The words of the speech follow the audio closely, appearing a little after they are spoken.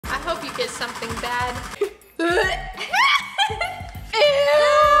you get something bad. Ew!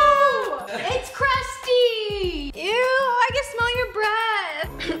 It's crusty! Ew, I can smell your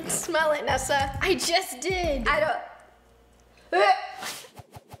breath. Smell it, Nessa. I just did. I don't.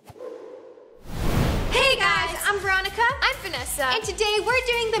 Hey guys, I'm Veronica. I'm Vanessa. And today we're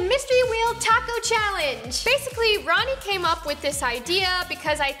doing the Mystery Wheel Taco Challenge. Basically, Ronnie came up with this idea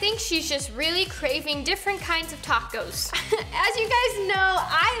because I think she's just really craving different kinds of tacos. As you guys know,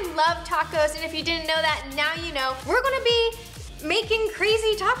 I love tacos, and if you didn't know that, now you know. We're gonna be making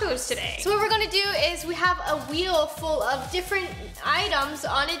crazy tacos today. So what we're gonna do is we have a wheel full of different items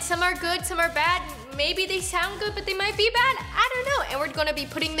on it. Some are good, some are bad. Maybe they sound good, but they might be bad. I don't know. And we're gonna be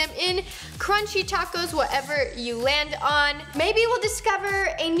putting them in crunchy tacos, whatever you land on. Maybe we'll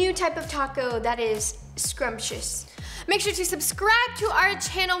discover a new type of taco that is scrumptious. Make sure to subscribe to our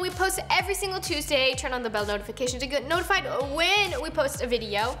channel. We post every single Tuesday. Turn on the bell notification to get notified when we post a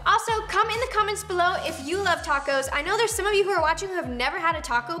video. Also, comment in the comments below if you love tacos. I know there's some of you who are watching who have never had a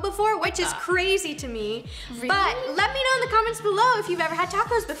taco before, which is crazy to me. Really? But let me know in the comments below if you've ever had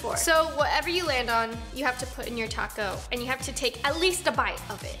tacos before. So whatever you land on, you have to put in your taco, and you have to take at least a bite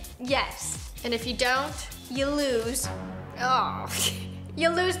of it. Yes. And if you don't, You lose. oh. You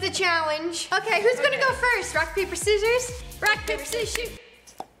lose the challenge. Okay, who's gonna go first? Rock, paper, scissors? Rock, paper, scissors, shoot.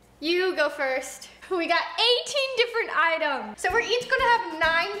 You go first. We got 18 different items. So we're each gonna have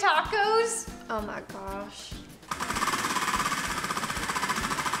 9 tacos. Oh my gosh.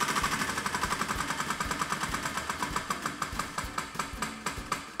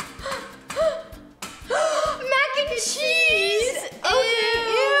 Mac and cheese. Okay,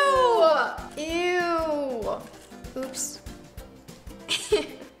 Ew. Ew. Oops.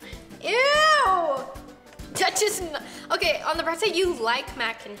 Ew. That just, okay, on the bright side, you like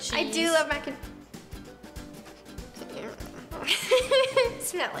mac and cheese. I do love mac and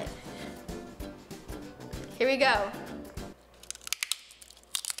smell it. Here we go.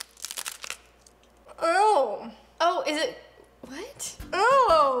 Oh. Oh, is it, what?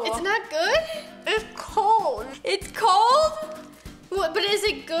 Oh. It's not good? It's cold. It's cold? What, but is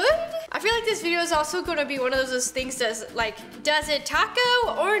it good? I feel like this video is also gonna be one of those things that's like, does it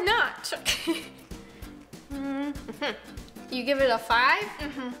taco or not? You give it a 5?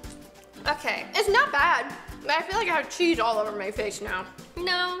 Okay. It's not bad. But I feel like I have cheese all over my face now.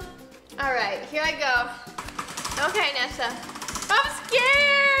 No. All right, here I go. Okay, Nessa. I'm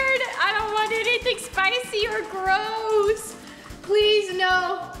scared. I don't want anything spicy or gross. Please,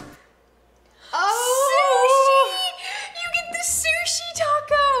 no. Oh. Sushi! You get the sushi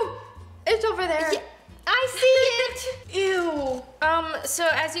taco. It's over there. Yeah, I see it. Ew. So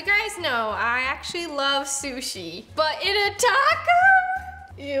as you guys know, I actually love sushi, but in a taco?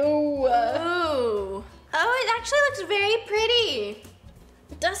 Ew. Ooh. Oh, it actually looks very pretty.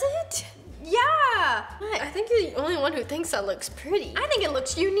 Does it? Yeah. I think you're the only one who thinks that looks pretty. I think it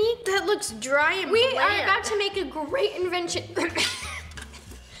looks unique. That looks dry and We bland. are about to make a great invention.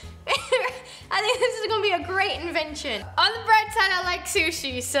 I think this is gonna be a great invention. On the bright side, I like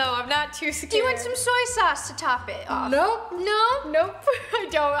sushi, so I'm not too scared. Do you want some soy sauce to top it off? Nope. No? Nope, I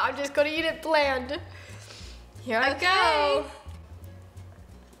don't. I'm just gonna eat it bland. Here I go.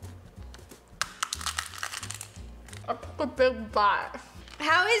 I took a big bite.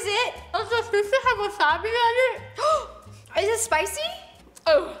 How is it? Does the sushi have wasabi on it? Is it spicy?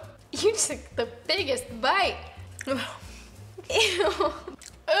 Oh, you took the biggest bite. Ew.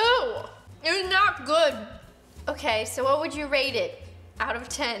 Ew, it's not good. Okay, so what would you rate it out of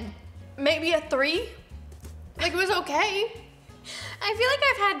 10? Maybe a 3? Like, it was okay. I feel like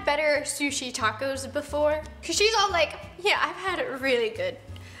I've had better sushi tacos before. Cause she's all like, yeah, I've had really good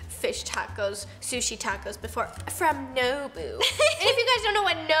fish tacos, sushi tacos before from Nobu. And if you guys don't know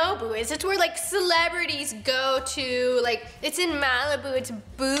what Nobu is, it's where like celebrities go to, like, it's in Malibu, it's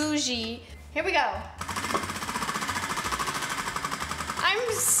bougie. Here we go.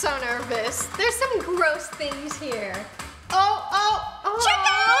 I'm so nervous. There's some gross things here. Oh.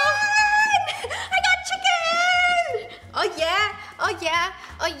 Chicken! I got chicken! Oh yeah, oh yeah,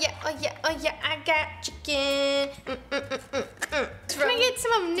 oh yeah, oh yeah, oh yeah, I got chicken. Can I get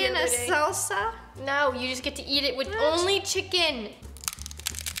some of Nina's salsa? No, you just get to eat it with only chicken.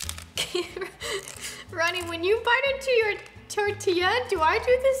 Ronnie, when you bite into your tortilla, do I do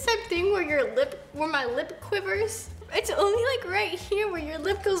the same thing where my lip quivers? It's only like right here where your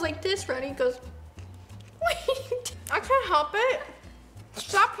lip goes like this, Ronnie goes, wait. I can't help it.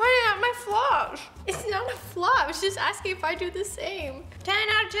 Stop pointing at my flaws. It's not a flaw, I was just asking if I do the same. 10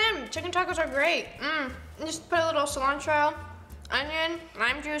 out of 10. Chicken tacos are great. Just put a little cilantro, onion,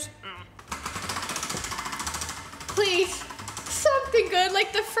 lime juice. Please, something good,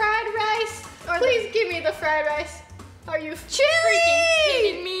 like the fried rice. Or Please give me the fried rice. Are you Chili! freaking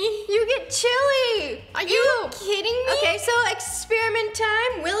kidding me? You get chili. Are you kidding me? Okay, so experiment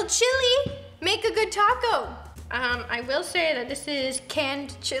time. Will chili make a good taco? I will say that this is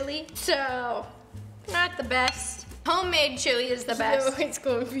canned chili, so not the best. Homemade chili is the best. No, it's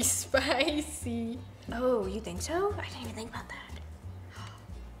going to be spicy. Oh, you think so? I didn't even think about that.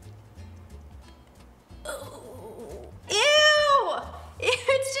 Oh. Ew!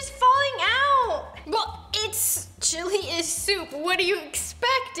 It's just falling out. Well, it's chili is soup. What do you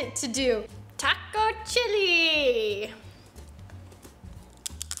expect it to do? Taco chili.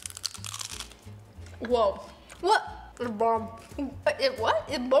 Whoa. What? Bomb. What?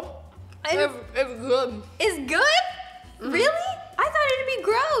 It's good. It's good? Really? I thought it'd be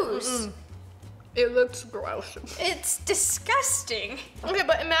gross. It looks gross. It's disgusting. Okay,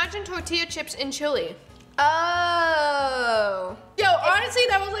 but imagine tortilla chips in chili. Oh. Yo, honestly,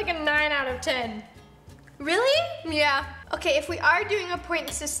 that was like a 9 out of 10. Really? Yeah. Okay, if we are doing a point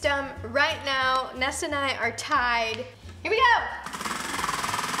system, right now, Ness and I are tied. Here we go.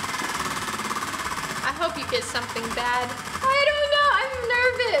 I hope you get something bad. I don't know, I'm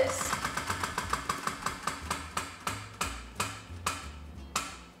nervous.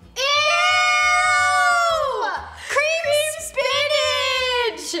 Ew! Cream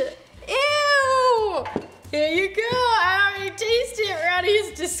spinach! Ew! Here you go. I already tasted it.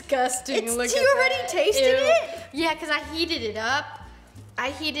 Ronnie's disgusting. You Look at already that. tasted Ew. it? Yeah, because I heated it up.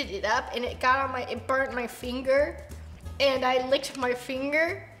 And it got on it burnt my finger. And I licked my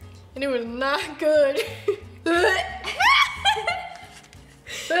finger and it was not good.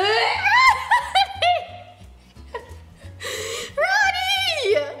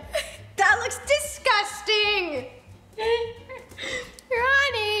 Ronnie! That looks disgusting!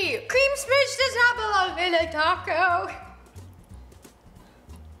 Ronnie! Cream spinach does not belong in a taco!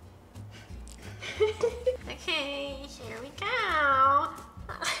 Okay, here we go.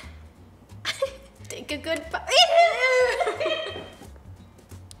 Take a good bite.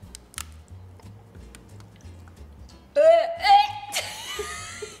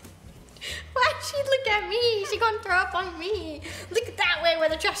 Why'd she look at me? She gonna throw up on me. Look that way where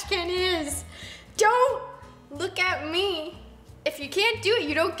the trash can is. Don't look at me. If you can't do it,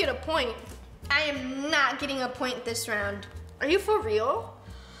 you don't get a point. I am not getting a point this round. Are you for real?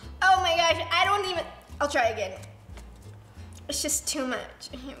 Oh my gosh, I don't even. I'll try again. It's just too much.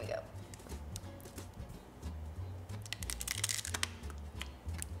 Here we go.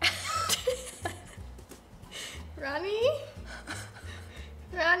 Ronnie?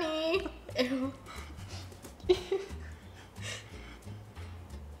 Ronnie? Ew.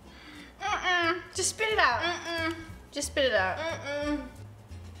 Just spit it out. Just spit it out.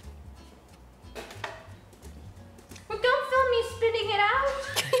 Well, don't film me spitting it out.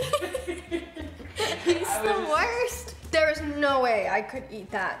 It's the worst. There is no way I could eat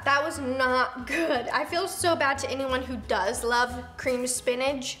that. That was not good. I feel so bad to anyone who does love cream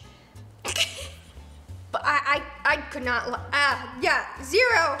spinach. But I could not, yeah,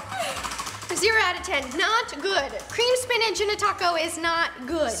 0. 0 out of 10, not good. Cream spinach in a taco is not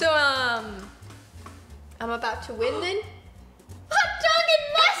good. So, I'm about to win then. hot dog and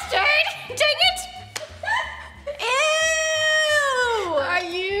mustard! Dang it! Ew! Are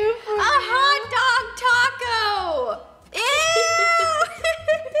you for A hot dog taco! Ew!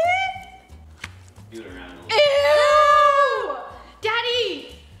 Do it around a little. Ew! Daddy!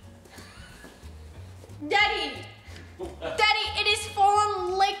 Daddy! Daddy, it is full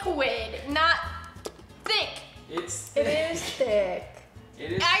on liquid, not thick. It's It is thick.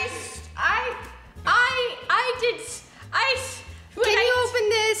 It is. Can you open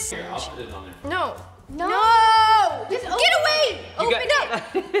this? Here, I'll put it on there. No. No! Just Get open away! You Open got- up!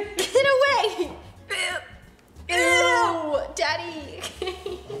 Get away! Ew, Daddy.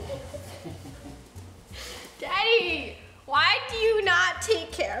 Daddy, why do you not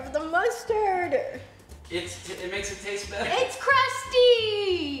take care of the mustard? It makes it taste better. It's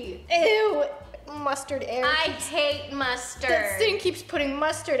crusty! Ew, mustard air. I hate mustard. That thing keeps putting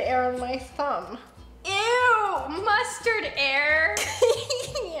mustard air on my thumb. Ew! Mustard air!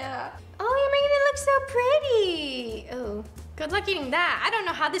 Yeah. Oh, you're making it look so pretty. Oh, good luck eating that. I don't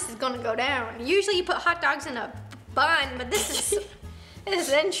know how this is gonna go down. Usually you put hot dogs in a bun, but this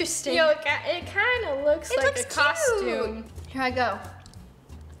is interesting. Yo, it kind of looks It like looks a costume. Here I go.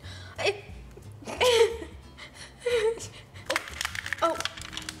 Oh.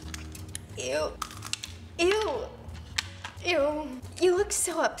 Ew. Ew. Ew. You look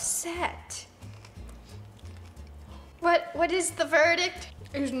so upset. What is the verdict?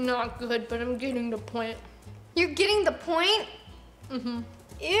 It's not good, but I'm getting the point. You're getting the point? Mm-hmm.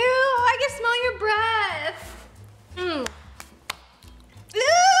 Ew, I can smell your breath. Mm.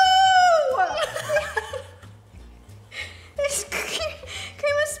 Ew! There's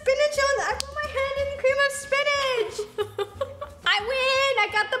cream of spinach on that. I put my hand in cream of spinach. I win. I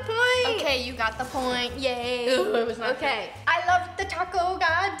got the point. Okay, you got the point. Yay. Ew, it was not okay. I love the taco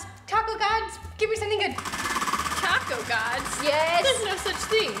gods. Taco gods, give me something good. Taco gods? Yes. There's no such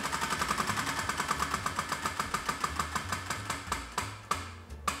thing.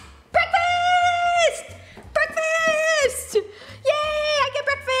 Breakfast! Breakfast! Yay, I get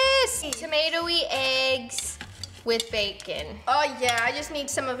breakfast! Tomatoey eggs with bacon. Oh yeah, I just need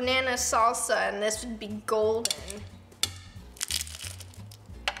some of Nana's salsa and this would be golden.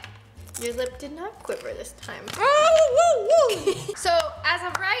 Your lip did not quiver this time. Oh, woo, woo. So, as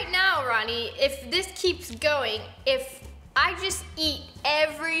of right now, Ronnie, if this keeps going, if I just eat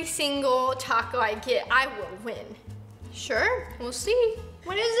every single taco I get, I will win. Sure, We'll see.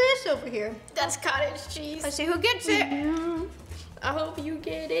 what is this over here? That's cottage cheese. Let's see who gets it. I hope you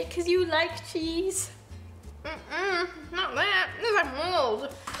get it, because you like cheese. Not that, there's a mold.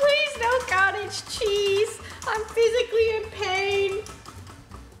 Please, no cottage cheese. I'm physically in pain.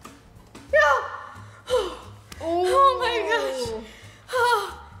 Oh my gosh.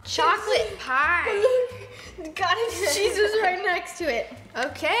 Oh, Chocolate pie. the cottage cheese is right next to it.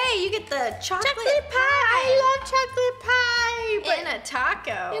 Okay, you get the chocolate I love chocolate pie. But in a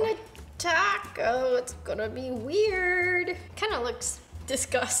taco. in a taco, it's gonna be weird. Kind of looks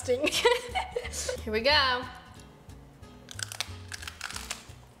disgusting. Here we go.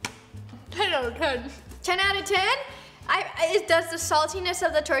 10 out of 10. 10 out of 10? Does the saltiness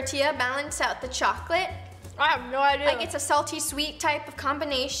of the tortilla balance out the chocolate? I have no idea. Like it's a salty sweet type of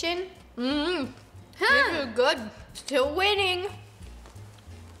combination? Huh. Huh. You're good. Still winning.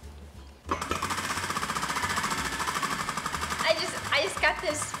 I just got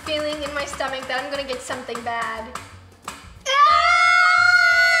this feeling in my stomach that I'm gonna get something bad.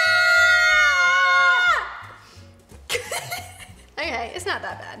 Okay, it's not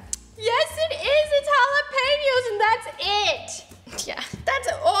that bad. Yes, it is. It's jalapenos, and that's it. Yeah, that's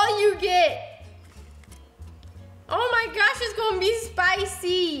all you get. Oh my gosh, it's gonna be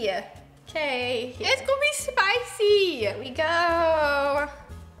spicy. Okay, It's gonna be spicy. here we go.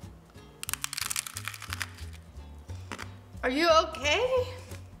 Are you okay?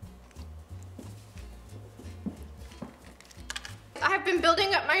 I've been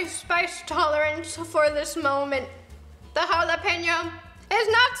building up my spice tolerance for this moment. The jalapeno is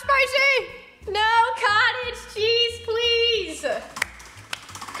not spicy. No cottage cheese, please.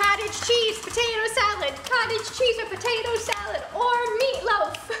 Cottage cheese, potato salad, cottage cheese or potato salad, or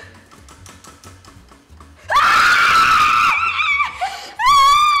meatloaf.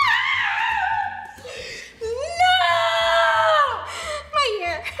 No! My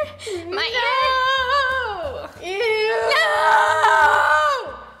ear. My ear. No! Ew. No!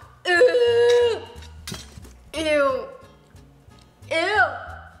 Ew. Ew.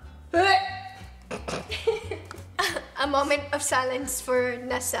 A moment of silence for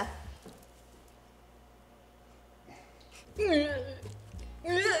Nessa.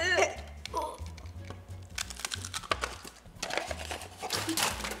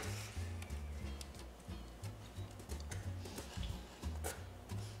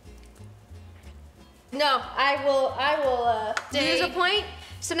 No, I will There's a say- point.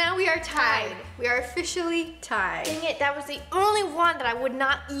 So now we are tied. We are officially tied. Dang it, that was the only one that I would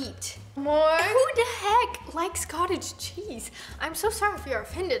not eat. More. Who the heck likes cottage cheese? I'm so sorry if you're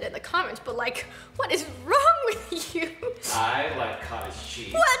offended in the comments, but like, what is wrong with you? I like cottage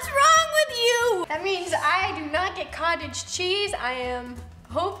cheese. What's wrong with you? That means I do not get cottage cheese. I am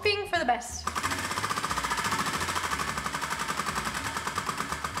hoping for the best.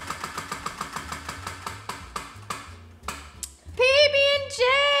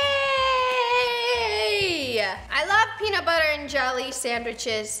 PB&J! I love peanut butter and jelly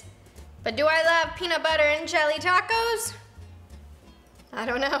sandwiches, but do I love peanut butter and jelly tacos? I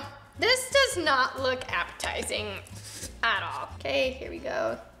don't know. This does not look appetizing at all. Okay, here we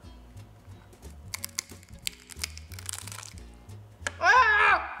go.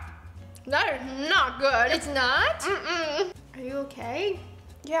 Ah! That is not good. It's not? Mm-mm. Are you okay?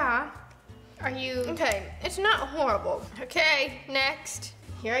 Yeah. Are you? Okay, it's not horrible. Okay, next.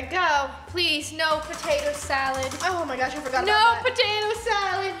 Here I go. Please, no potato salad. Oh my gosh, I forgot No about that. potato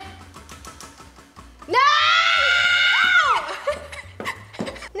salad. No!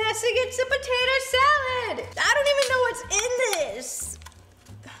 Nessa gets a potato salad. I don't even know what's in this.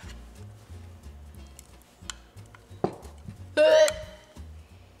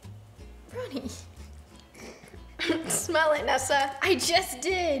 Ronnie. smell it, Nessa. I just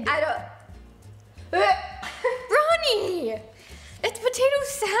did. I don't. Ronnie! It's potato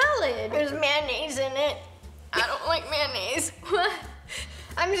salad. There's mayonnaise in it. I don't like mayonnaise.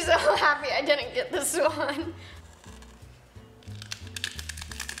 I'm so happy I didn't get this one.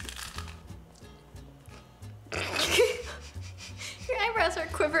 Your eyebrows are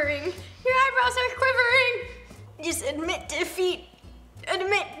quivering. Your eyebrows are quivering. Just admit defeat.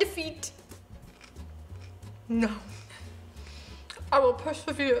 Admit defeat. No. I will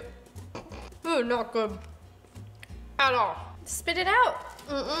persevere. Oh, not good. At all. Spit it out.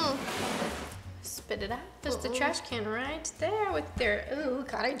 Spit it out. There's the trash can right there with their, ooh,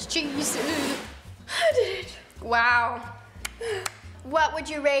 cottage cheese. Ooh. I did it. Wow. What would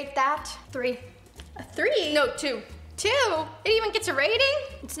you rate that? 3. A 3? No, 2. 2? It even gets a rating?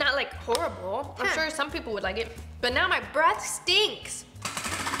 It's not like horrible. I'm Huh. sure some people would like it. But now my breath stinks.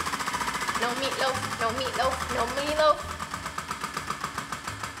 No meatloaf, no meatloaf, no meatloaf.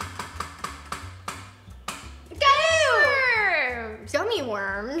 Gummy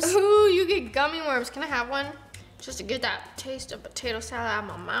worms. Ooh, you get gummy worms. Can I have one? Just to get that taste of potato salad out of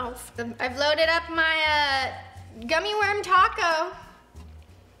my mouth. I've loaded up my gummy worm taco.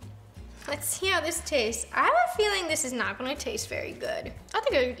 Let's see how this tastes. I have a feeling this is not going to taste very good. I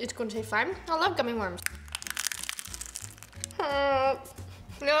think it's going to taste fine. I love gummy worms.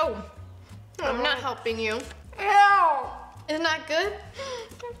 No, I'm not helping you. Ew. Isn't that good?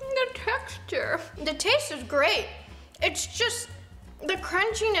 The texture. The taste is great. It's just the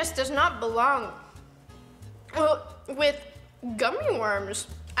crunchiness does not belong with gummy worms.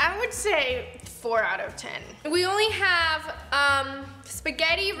 I would say 4 out of 10. We only have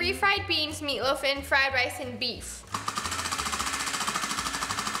spaghetti, refried beans, meatloaf, and fried rice and beef.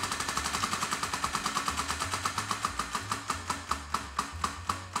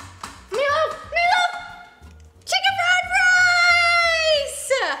 Meatloaf! Meatloaf! Chicken fried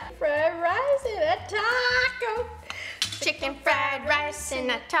rice! Fried rice in a taco. Chicken fried rice in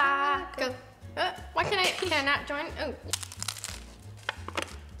a taco. Why can I not join? Oh.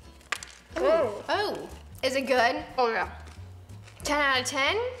 Oh. Oh. Is it good? Oh yeah. 10 out of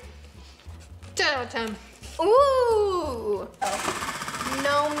 10? 10 out of 10. Ooh.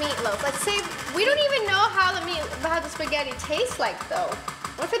 No meatloaf. Let's say we don't even know how the spaghetti tastes like though.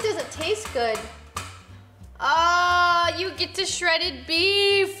 What if it doesn't taste good? Oh, you get the shredded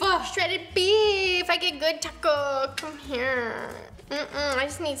beef. Shredded beef. I get good taco. Come here. I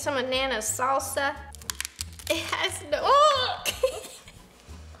just need some banana salsa. It has no. Oh!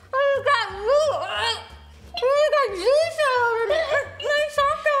 I got juice out of it. My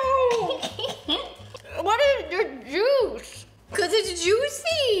taco. What is your juice? Cause it's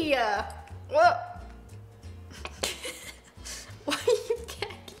juicy. What? Why are you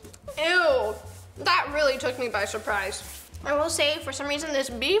gagging? Ew. That really took me by surprise. I will say, for some reason, this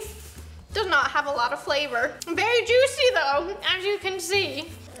beef does not have a lot of flavor. Very juicy though, as you can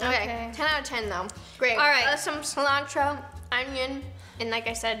see. Okay, 10 out of 10 though. Great. All right. Some cilantro, onion, and like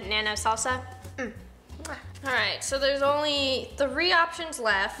I said, nana salsa. All right, so there's only 3 options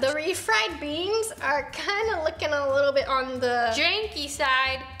left. The refried beans are kind of looking a little bit on the... Janky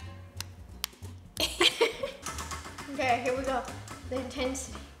side. Okay, here we go. The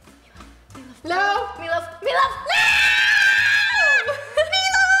intensity. No. Meatloaf. Meatloaf. No!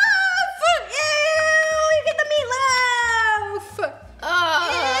 Meatloaf! Ew! You get the meatloaf! Oh.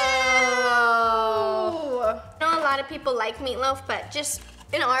 Ew! I know a lot of people like meatloaf, but just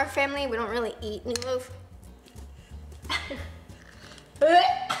in our family, we don't really eat meatloaf.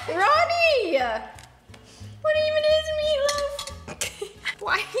 Ronnie! What even is meatloaf?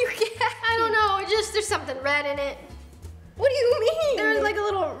 Why are you gagging? I don't know, there's something red in it. What do you mean? There's like a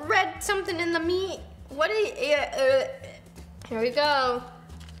little red something in the meat. What is here we go.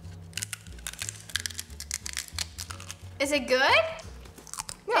 Is it good?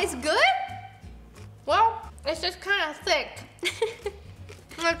 Yeah. It's good? Well, it's just kind of thick.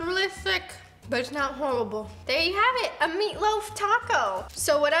 Like really thick, but it's not horrible. There you have it, a meatloaf taco.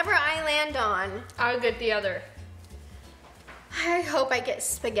 So whatever I land on, I'll get the other. I hope I get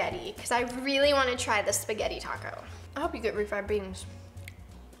spaghetti, because I really want to try the spaghetti taco. I hope you get refried beans.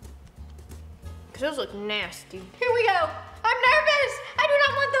 Because those look nasty. Here we go. I'm nervous. I do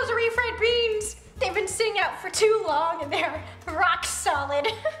not want those refried beans. They've been sitting out for too long and they're rock solid.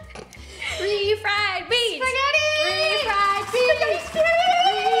 Refried beans. Spaghetti! Refried beans. Spaghetti!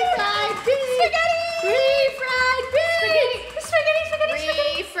 Refried beans. Spaghetti! Refried beans. Spaghetti! Spaghetti!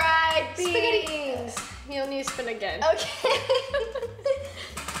 Spaghetti! Refried Spaghetti. beans. You'll need to spin again. Okay.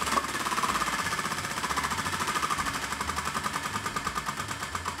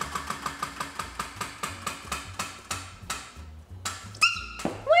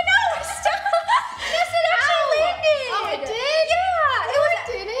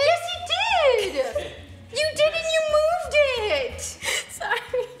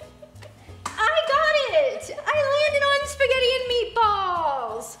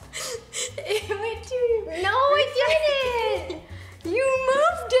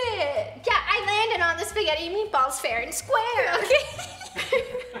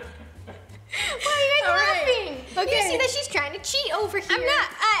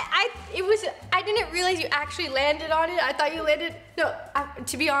 I didn't realize you actually landed on it. I thought you landed, no,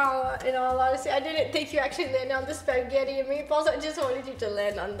 to be in all honesty, I didn't think you actually landed on the spaghetti and meatballs. I just wanted you to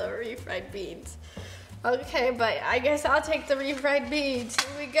land on the refried beans. Okay, but I guess I'll take the refried beans.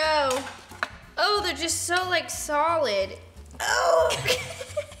 Here we go. Oh, they're just so like solid. Oh!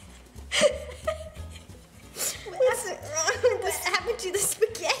 What happened to the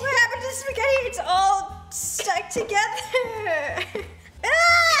spaghetti? What happened to the spaghetti? It's all stuck together.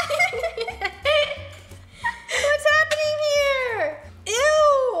 What's happening here?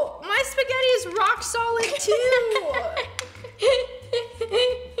 Ew! My spaghetti is rock solid too.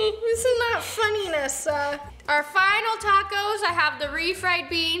 This is not funny, Nessa. Our final tacos, I have the refried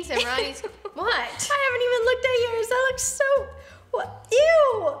beans and Ronnie's. What? I haven't even looked at yours. That looks so. What?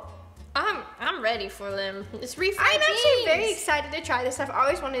 Ew! I'm ready for them. It's refried beans. I'm actually very excited to try this. I've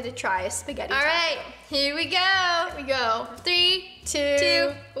always wanted to try a spaghetti taco. All right, here we go. Here we go. 3,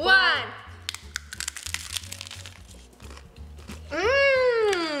 2, 1.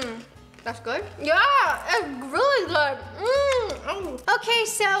 Mmm. That's good. Yeah, it's really good. Okay,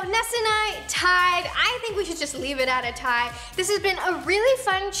 so Nessa and I tied. I think we should just leave it at a tie. This has been a really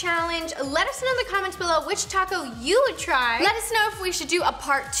fun challenge. Let us know in the comments below which taco you would try. Let us know if we should do a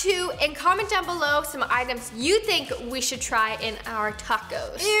part 2 and comment down below some items you think we should try in our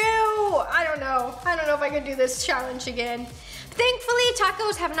tacos. Ew, I don't know. I don't know if I could do this challenge again. Thankfully,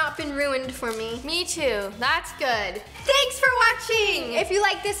 tacos have not been ruined for me. Me too. That's good. Thanks for watching. If you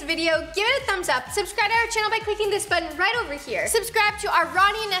like this video, give it a thumbs up. Subscribe to our channel by clicking this button right over here. Subscribe to our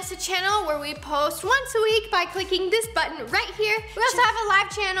Ronnie and Nessa channel where we post once a week by clicking this button right here. We also have a live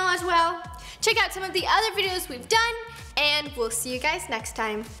channel as well. Check out some of the other videos we've done, and we'll see you guys next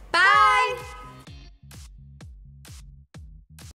time. Bye.